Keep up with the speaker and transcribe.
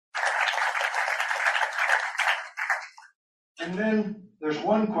And then there's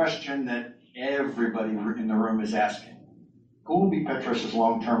one question that everybody in the room is asking. Who will be Petros'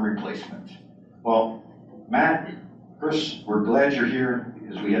 long-term replacement? Well, Matt, Chris, we're glad you're here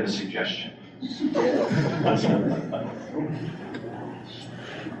because we have a suggestion.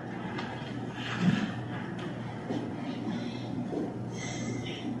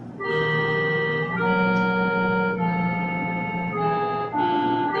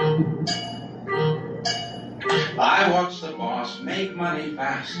 I watched the boss make money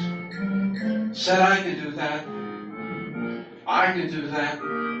fast. Said I could do that. I could do that.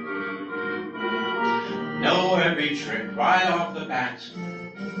 Know every trick right off the bat.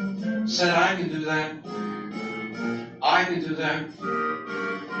 Said I could do that. I could do that.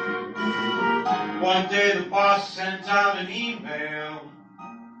 One day the boss sent out an email.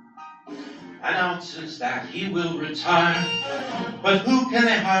 Announces that he will retire. But who can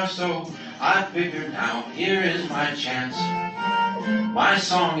they hire? So I figured now here is my chance. My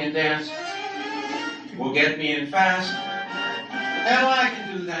song and dance will get me in fast. Hell, I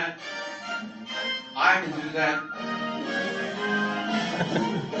can do that. I can do that.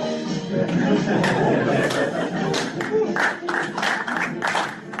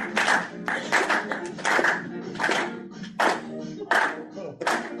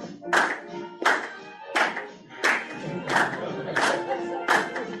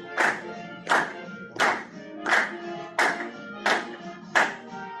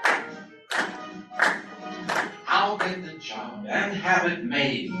 I'll get the job and have it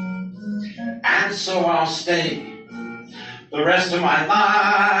made, and so I'll stay the rest of my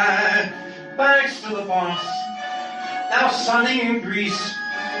life. Thanks to the boss, now sunning in Greece,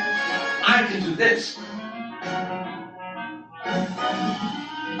 I can do this.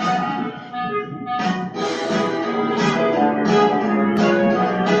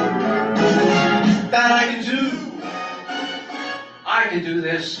 That I can do. I can do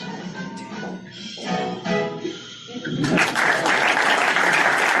this.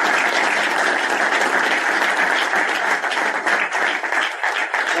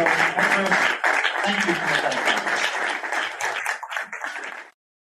 Thank you for that.